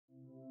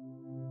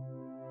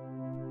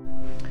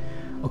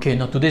Okay,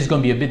 now today is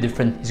going to be a bit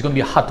different. It's going to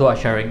be a heart-to-heart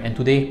sharing, and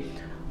today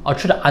I'll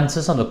try to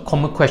answer some of the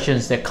common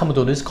questions that come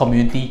to this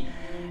community.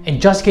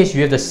 And just in case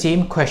you have the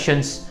same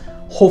questions,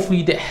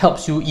 hopefully that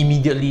helps you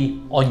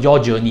immediately on your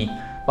journey.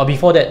 But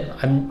before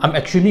that, I'm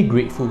extremely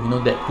grateful,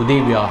 that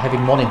today we are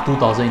having more than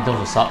 2,000 in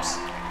terms of subs.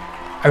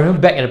 I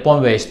remember back at the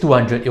point where it's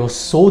 200, it was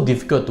so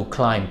difficult to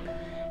climb.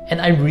 And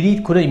I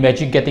really couldn't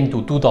imagine getting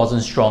to 2,000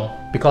 strong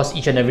because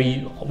each and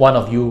every one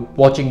of you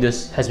watching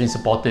this has been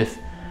supportive.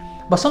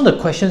 But some of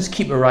the questions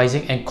keep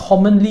arising, and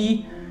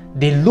commonly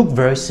they look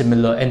very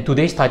similar, and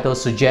today's title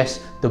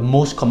suggests the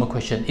most common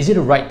question: is it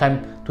the right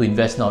time to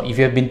invest now? If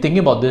you have been thinking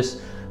about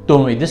this,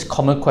 don't worry, this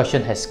common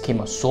question has came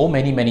up so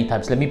many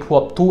times. Let me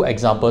pull up two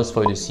examples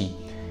for you to see.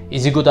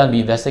 Is it good time to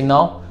be investing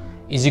now?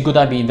 Is it good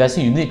time to be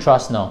investing? You need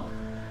trust now.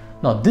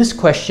 Now this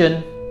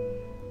question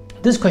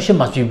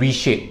must be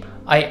reshaped.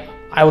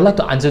 I would like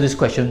to answer this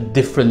question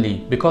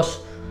differently,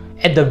 because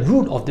at the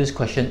root of this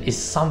question is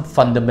some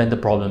fundamental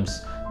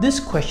problems. This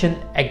question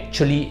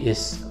actually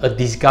is a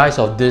disguise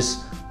of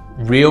this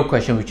real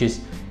question, which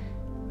is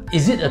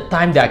it a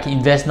time that I can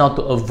invest now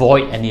to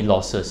avoid any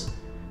losses?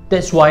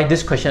 That's why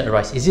this question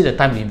arises. Is it a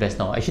time to invest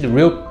now? Actually, the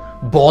real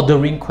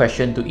bordering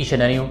question to each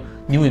and any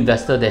new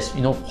investor that's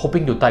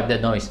hoping to type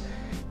that now is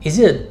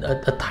it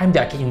a time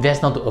that I can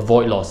invest now to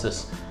avoid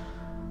losses?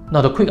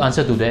 Now the quick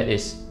answer to that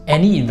is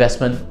any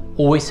investment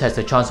always has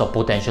the chance of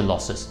potential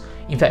losses.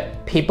 In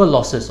fact, paper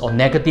losses or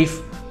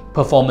negative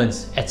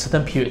performance at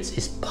certain periods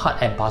is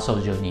part and parcel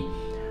of the journey.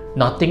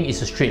 Nothing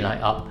is a straight line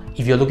up.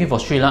 If you're looking for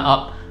straight line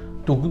up,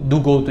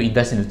 do go to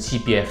invest into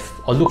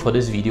CPF or look for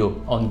this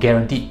video on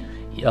guaranteed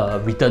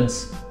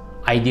returns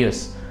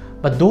ideas.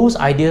 But those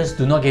ideas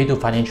do not get you to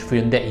financial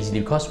freedom that easily,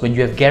 because when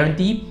you have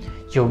guarantee,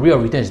 your rate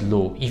of return is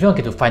low. If you want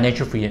to get to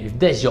financial freedom, if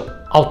that's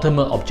your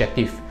ultimate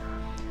objective,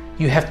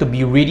 you have to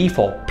be ready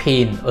for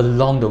pain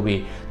along the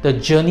way. The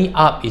journey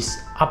up is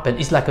up, and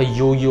it's like a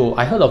yo-yo.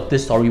 I heard of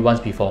this story once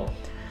before.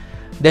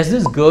 There's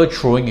this girl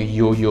throwing a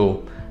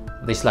yo-yo.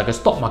 It's like a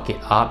stock market,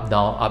 up,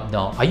 down, up,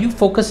 down. Are you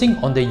focusing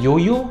on the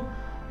yo-yo,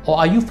 or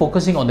are you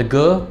focusing on the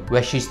girl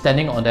where she's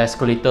standing on the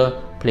escalator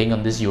playing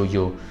on this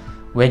yo-yo?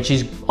 When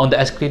she's on the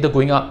escalator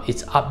going up,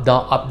 it's up,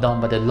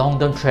 down, but the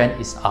long-term trend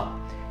is up.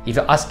 If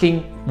you're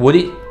asking, would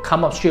it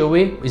come up straight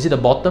away? Is it the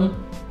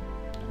bottom?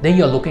 Then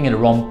you're looking at the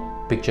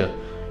wrong picture.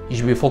 You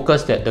should be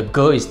focused that the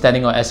girl is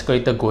standing on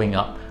escalator going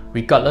up.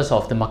 Regardless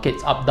of the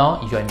market's up,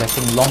 down, if you're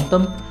investing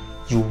long-term,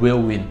 you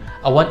will win.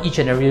 I want each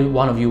and every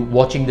one of you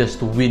watching this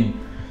to win,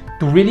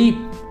 to really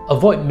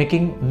avoid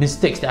making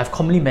mistakes that I've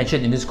commonly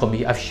mentioned in this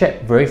community. I've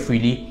shared very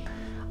freely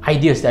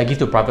ideas that I give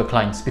to private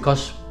clients,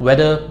 because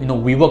whether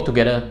we work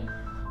together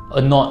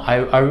or not, I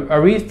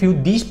really feel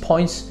these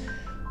points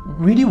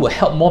really will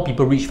help more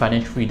people reach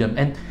financial freedom.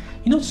 And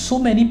so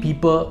many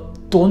people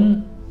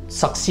don't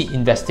succeed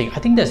investing. I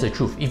think that's the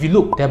truth. If you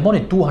look, there are more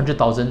than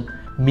 200,000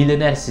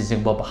 millionaires in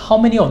Singapore, but how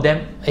many of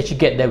them actually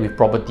get there with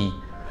property?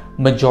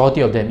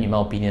 Majority of them, in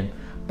my opinion.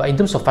 But in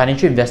terms of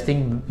financial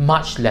investing,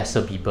 much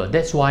lesser people.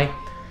 That's why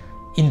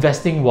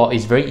investing, while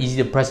it's very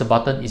easy to press a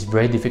button, is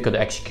very difficult to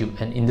execute.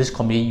 And in this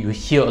community, you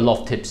hear a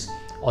lot of tips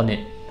on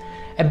it.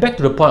 And back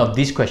to the point of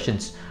these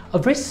questions, a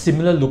very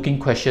similar looking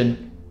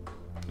question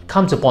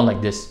comes upon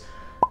like this: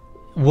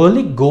 will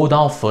it go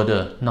down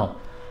further? Now,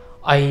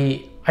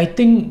 I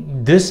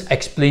think this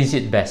explains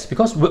it best,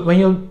 because when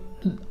you're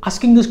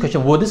asking this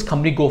question, will this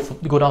company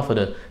go down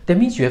further, that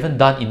means you haven't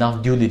done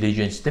enough due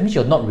diligence. That means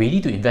you're not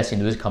ready to invest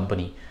into this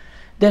company.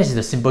 That is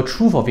the simple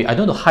truth of it. I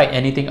don't want to hide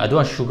anything. I don't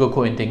want to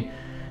sugarcoat anything.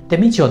 That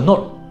means you're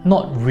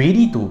not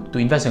ready to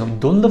invest in a company.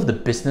 You don't love the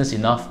business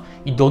enough.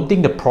 You don't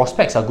think the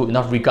prospects are good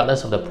enough,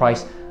 regardless of the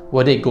price,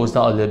 whether it goes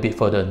down a little bit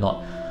further or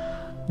not.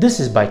 This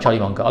is by Charlie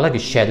Munger. I'd like to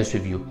share this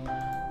with you.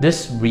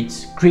 This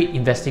reads: great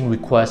investing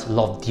requires a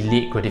lot of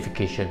delayed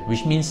gratification,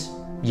 which means,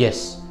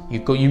 yes, you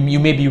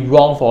may be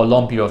wrong for a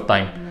long period of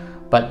time,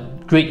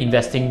 but great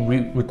investing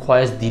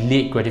requires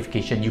delayed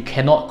gratification. You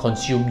cannot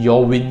consume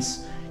your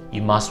wins.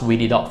 You must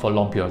wait it out for a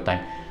long period of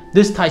time.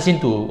 This ties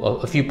into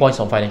a few points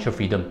on financial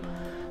freedom.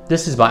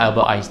 This is by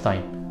Albert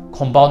Einstein.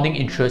 Compounding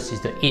interest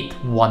is the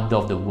 8th wonder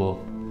of the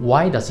world.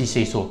 Why does he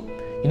say so?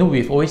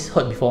 We've always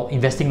heard before,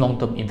 investing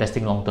long-term,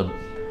 investing long-term.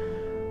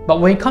 But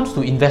when it comes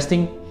to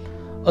investing,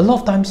 a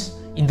lot of times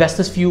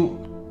investors feel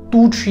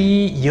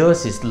 2-3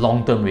 years is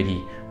long-term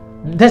already.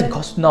 That's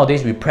because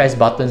nowadays we press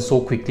buttons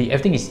so quickly,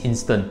 everything is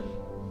instant.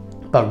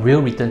 But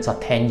real returns are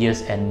 10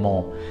 years and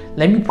more.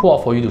 Let me pull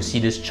out for you to see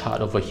this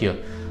chart over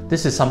here.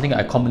 This is something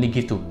I commonly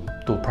give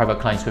to private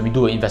clients when we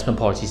do an investment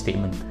policy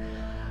statement.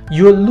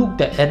 You will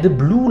look at the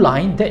blue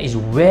line, that is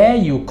where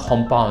you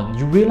compound.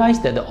 You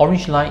realize that the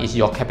orange line is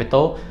your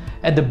capital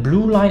and the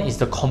blue line is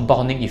the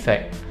compounding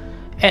effect.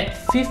 At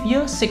 5th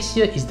year, 6th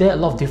year, is there a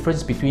lot of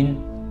difference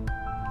between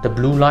the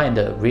blue line and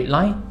the red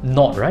line?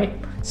 Not, right?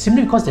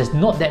 Simply because there's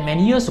not that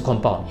many years to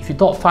compound. If you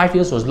thought 5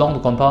 years was long to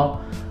compound,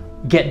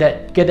 get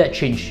that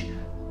change.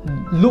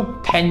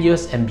 Look 10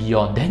 years and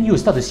beyond, then you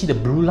start to see the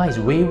blue line is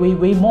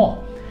way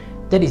more.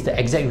 That is the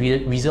exact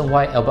reason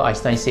why Albert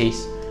Einstein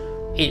says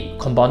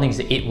compounding is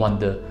the 8th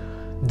wonder.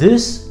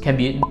 This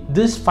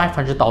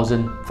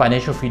 500,000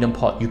 financial freedom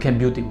pot, you can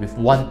build it with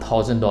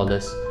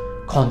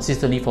 $1,000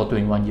 consistently for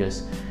 21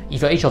 years.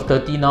 If you're age of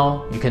 30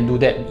 now, you can do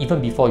that even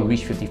before you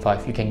reach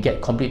 55. You can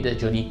complete that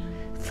journey.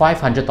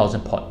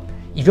 500,000 pot.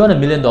 If you want $1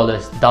 million,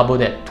 double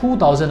that,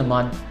 2,000 a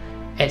month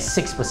at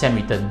 6%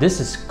 return. This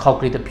is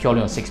calculated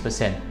purely on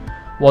 6%.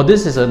 While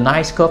this is a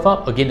nice curve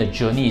up, again the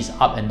journey is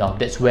up and down.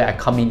 That's where I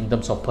come in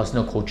terms of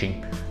personal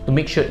coaching to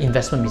make sure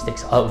investment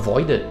mistakes are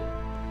avoided.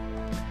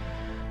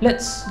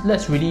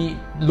 Let's really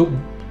look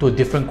to a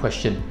different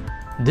question.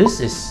 This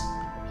is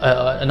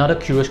another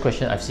curious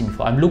question I've seen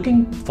before. I'm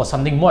looking for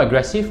something more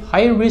aggressive,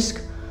 higher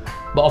risk,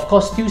 but of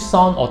course still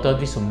sound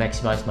alternatives to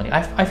maximize money.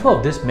 I've heard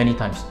of this many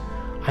times.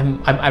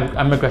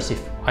 I'm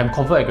aggressive. I'm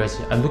convert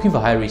aggressive. I'm looking for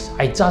higher risk.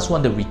 I just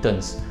want the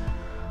returns.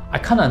 I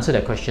can't answer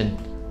that question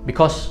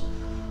because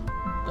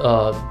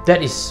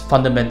that is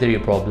fundamentally a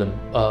problem.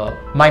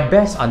 My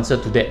best answer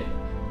to that,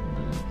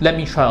 let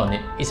me try on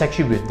it, is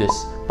actually with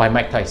this by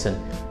Mike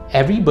Tyson.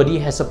 Everybody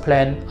has a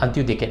plan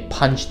until they get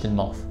punched in the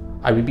mouth.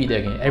 I repeat that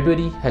again.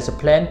 Everybody has a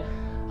plan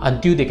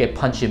until they get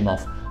punched in the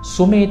mouth.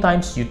 So many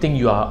times you think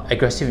you are an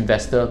aggressive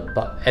investor,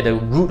 but at the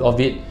root of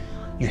it,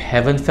 you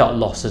haven't felt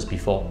losses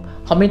before.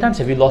 How many times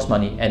have you lost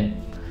money? And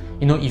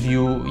you know, if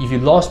you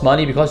lost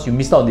money because you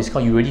missed out on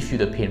discount, you already feel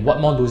the pain. What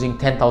more losing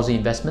 10,000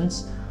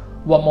 investments?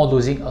 What more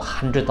losing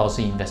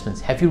 100,000 investments?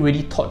 Have you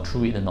really thought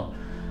through it or not?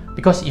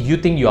 Because if you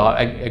think you are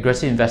an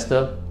aggressive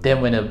investor,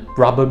 then when the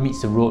rubber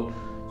meets the road,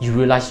 you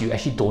realize you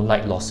actually don't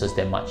like losses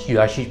that much.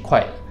 You're actually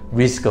quite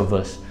risk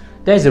averse.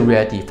 That is the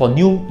reality. For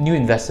new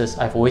investors,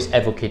 I've always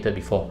advocated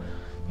before.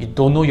 You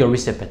don't know your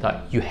risk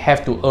appetite. You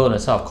have to err on the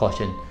side of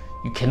caution.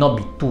 You cannot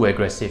be too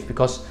aggressive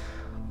because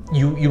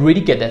you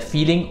really get that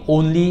feeling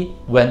only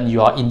when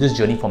you are in this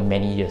journey for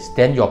many years.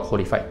 Then you are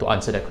qualified to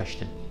answer that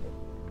question.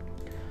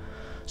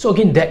 So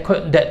again, that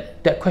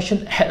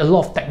question had a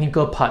lot of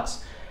technical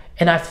parts.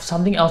 And I have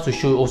something else to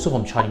show you also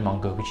from Charlie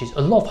Munger, which is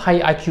a lot of high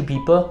IQ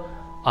people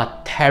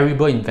are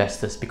terrible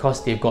investors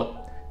because they've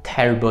got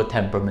terrible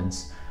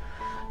temperaments.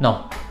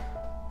 Now,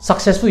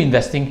 successful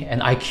investing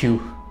and IQ,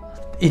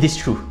 it is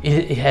true.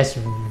 It has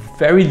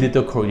very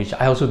little correlation.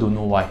 I also don't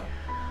know why.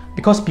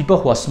 Because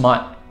people who are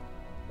smart,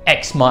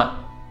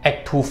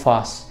 act too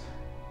fast,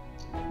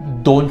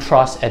 don't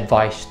trust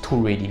advice too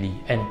readily.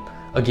 And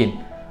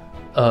again,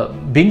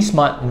 being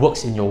smart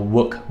works in your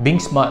work, being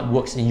smart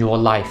works in your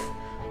life.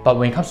 But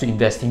when it comes to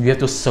investing, you have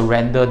to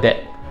surrender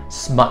that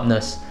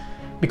smartness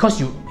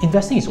because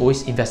investing is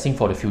always investing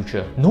for the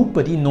future.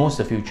 Nobody knows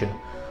the future.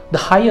 The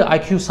higher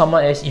IQ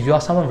someone is, if you are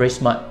someone very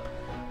smart,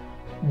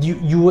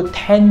 you would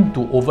tend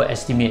to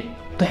overestimate,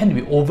 tend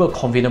to be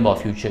overconfident about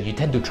the future. You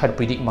tend to try to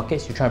predict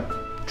markets, you try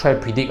to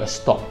predict a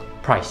stock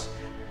price.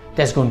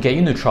 That's going to get you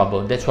into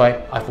trouble. That's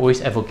why I've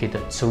always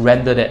advocated,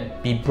 surrender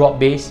that. Be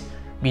broad-based,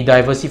 be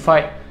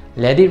diversified,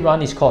 let it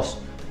run its course.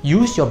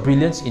 Use your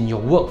brilliance in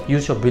your work,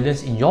 use your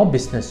brilliance in your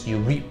business, you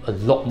reap a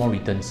lot more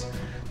returns.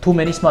 Too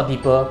many smart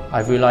people,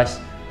 I've realized,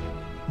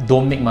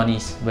 don't make money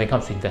when it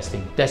comes to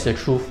investing. That's the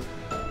truth.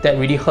 That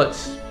really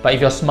hurts. But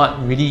if you're smart,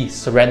 really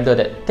surrender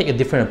that. Take a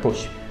different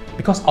approach.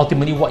 Because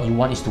ultimately what you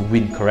want is to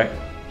win, correct?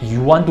 If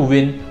you want to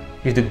win,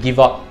 you have to give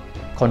up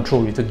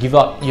control. You have to give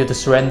up, you have to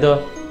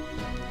surrender,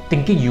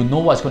 thinking you know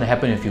what's going to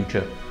happen in the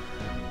future.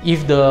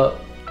 If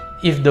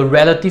the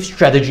relative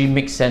strategy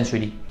makes sense,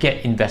 really,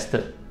 get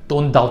invested.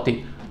 Don't doubt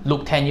it.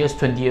 Look 10 years,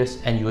 20 years,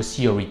 and you will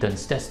see your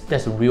returns.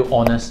 That's a real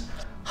honest,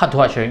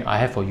 heart-to-heart sharing I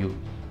have for you.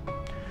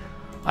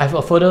 I have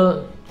a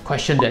further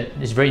question that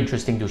is very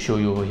interesting to show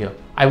you over here.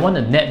 I want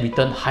a net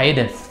return higher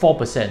than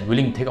 4%,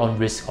 willing to take on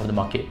risk of the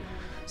market.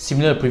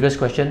 Similar to the previous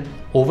question,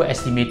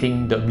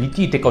 overestimating the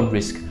ability to take on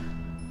risk.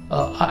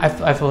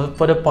 I've a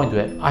further point to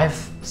that.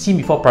 I've seen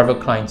before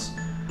private clients,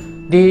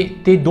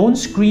 they don't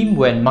scream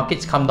when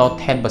markets come down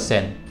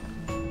 10%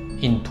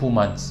 in 2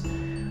 months,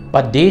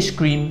 but they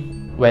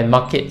scream when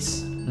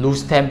markets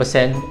lose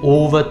 10%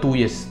 over 2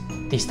 years.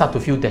 They start to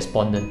feel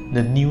despondent.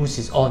 The news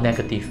is all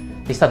negative.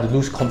 They start to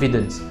lose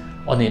confidence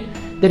on it.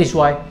 That is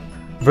why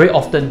very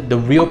often the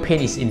real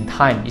pain is in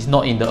time, it's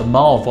not in the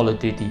amount of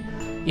volatility.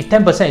 If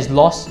 10% is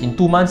lost in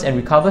 2 months and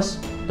recovers,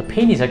 the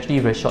pain is actually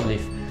very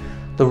short-lived.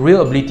 The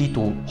real ability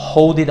to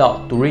hold it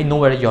out, to really know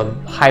whether you're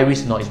high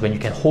risk or not, is when you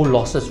can hold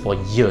losses for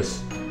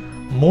years.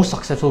 Most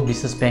successful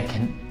businessmen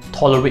can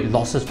tolerate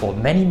losses for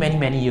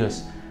many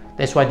years.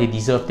 That's why they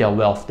deserve their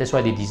wealth. That's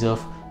why they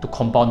deserve to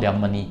compound their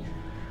money.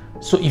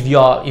 So if you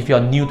are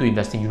new to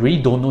investing, you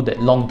really don't know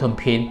that long-term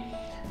pain,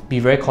 be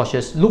very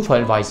cautious. Look for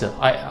an advisor.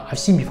 I've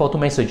seen before, too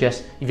many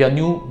suggest, if you're a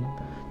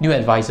new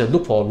advisor,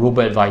 look for a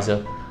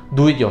robo-advisor.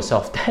 Do it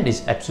yourself. That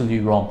is absolutely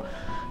wrong.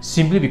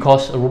 Simply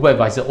because a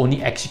robo-advisor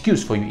only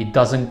executes for you, it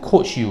doesn't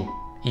coach you.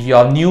 If you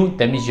are new,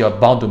 that means you're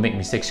bound to make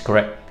mistakes,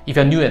 correct? If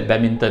you're new at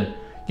badminton,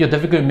 you're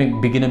definitely going to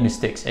make beginner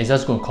mistakes, and it's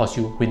just going to cost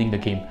you winning the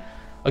game.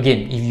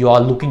 Again, if you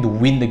are looking to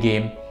win the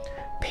game,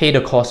 pay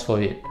the cost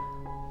for it,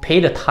 pay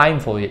the time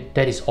for it.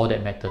 That is all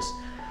that matters.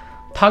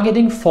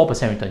 Targeting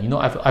 4% return. You know,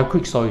 I've a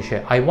quick story to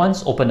share. I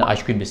once opened an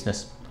ice cream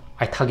business.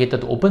 I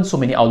targeted to open so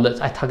many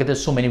outlets, I targeted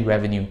so many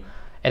revenue,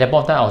 At that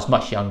point of time, I was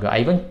much younger. I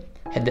even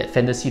had that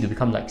fantasy to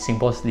become like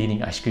Singapore's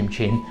leading ice cream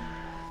chain.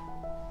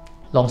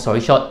 Long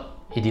story short,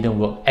 it didn't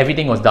work.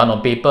 Everything was done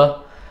on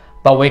paper,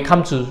 but when it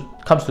comes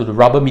to the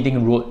rubber meeting the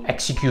road,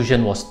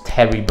 execution was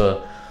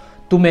terrible.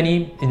 Too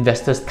many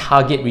investors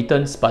target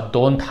returns but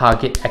don't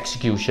target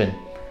execution.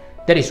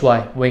 That is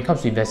why when it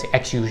comes to investing,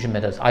 execution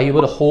matters. Are you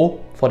able to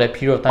hold for that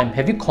period of time?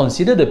 Have you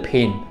considered the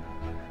pain?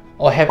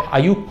 Or are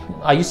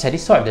you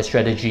satisfied with the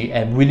strategy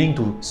and willing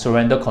to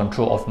surrender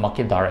control of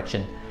market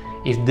direction?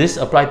 If this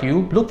applies to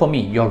you, look for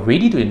me. You're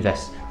ready to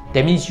invest.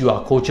 That means you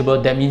are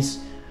coachable. That means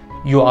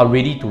you are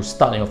ready to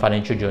start on your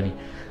financial journey.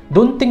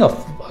 Don't think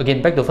of,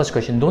 again, back to the first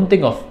question, don't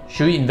think of,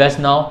 should we invest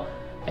now?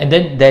 And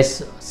then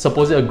there's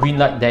supposedly a green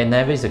light. That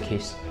never is the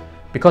case.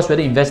 Because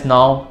whether you invest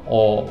now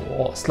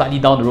or slightly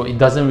down the road, it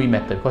doesn't really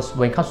matter. Because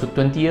when it comes to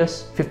 20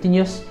 years, 15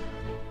 years,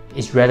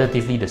 it's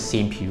relatively the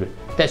same period.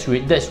 That's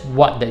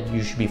what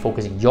you should be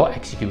focusing, your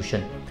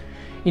execution.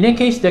 In any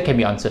case, that can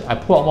be answered. I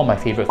pull out one of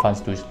my favorite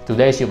funds to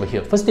see over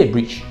here. First day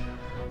breach.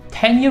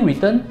 10-year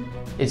return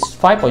is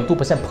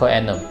 5.2% per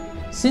annum.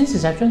 Since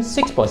inception,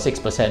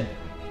 6.6%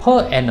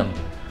 per annum.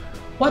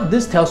 What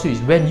this tells you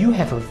is when you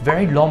have a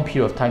very long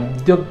period of time,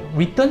 the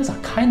returns are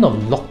kind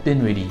of locked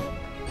in already.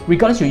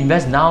 Regardless you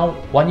invest now,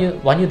 one year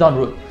down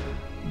the road,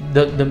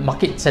 the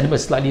market sentiment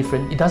is slightly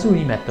different. It doesn't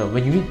really matter.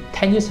 When you read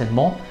 10 years and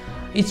more,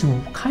 it's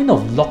kind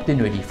of locked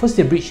in already. First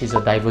day breach is a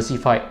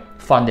diversified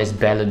fund that's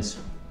balanced,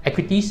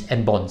 equities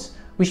and bonds,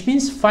 which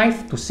means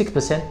 5 to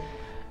 6%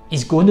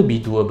 is going to be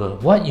doable.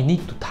 What you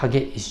need to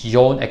target is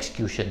your own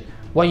execution.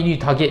 What you need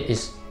to target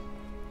is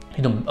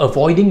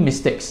avoiding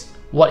mistakes.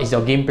 What is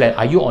your game plan?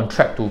 Are you on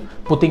track to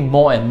putting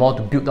more and more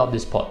to build up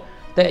this pot?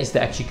 That is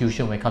the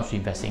execution when it comes to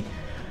investing.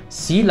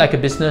 See like a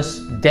business,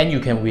 then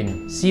you can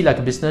win. See like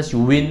a business, you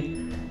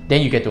win,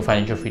 then you get to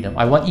financial freedom.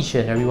 I want each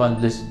and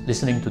everyone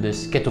listening to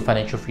this get to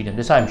financial freedom.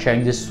 That's why I'm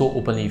sharing this so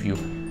openly with you.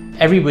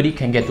 Everybody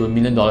can get to $1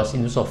 million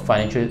in terms of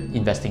financial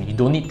investing. You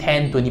don't need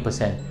 10,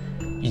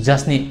 20%. You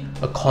just need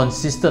a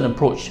consistent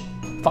approach,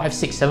 5,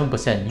 6,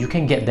 7%. You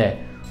can get there.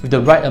 With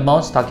the right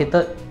amounts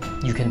targeted,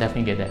 you can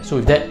definitely get there. So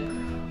with that,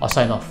 I'll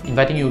sign off.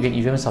 Inviting you again, if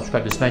you haven't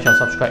subscribed, to smash and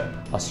subscribe.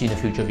 I'll see you in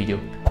a future video.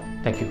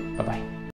 Thank you. Bye-bye.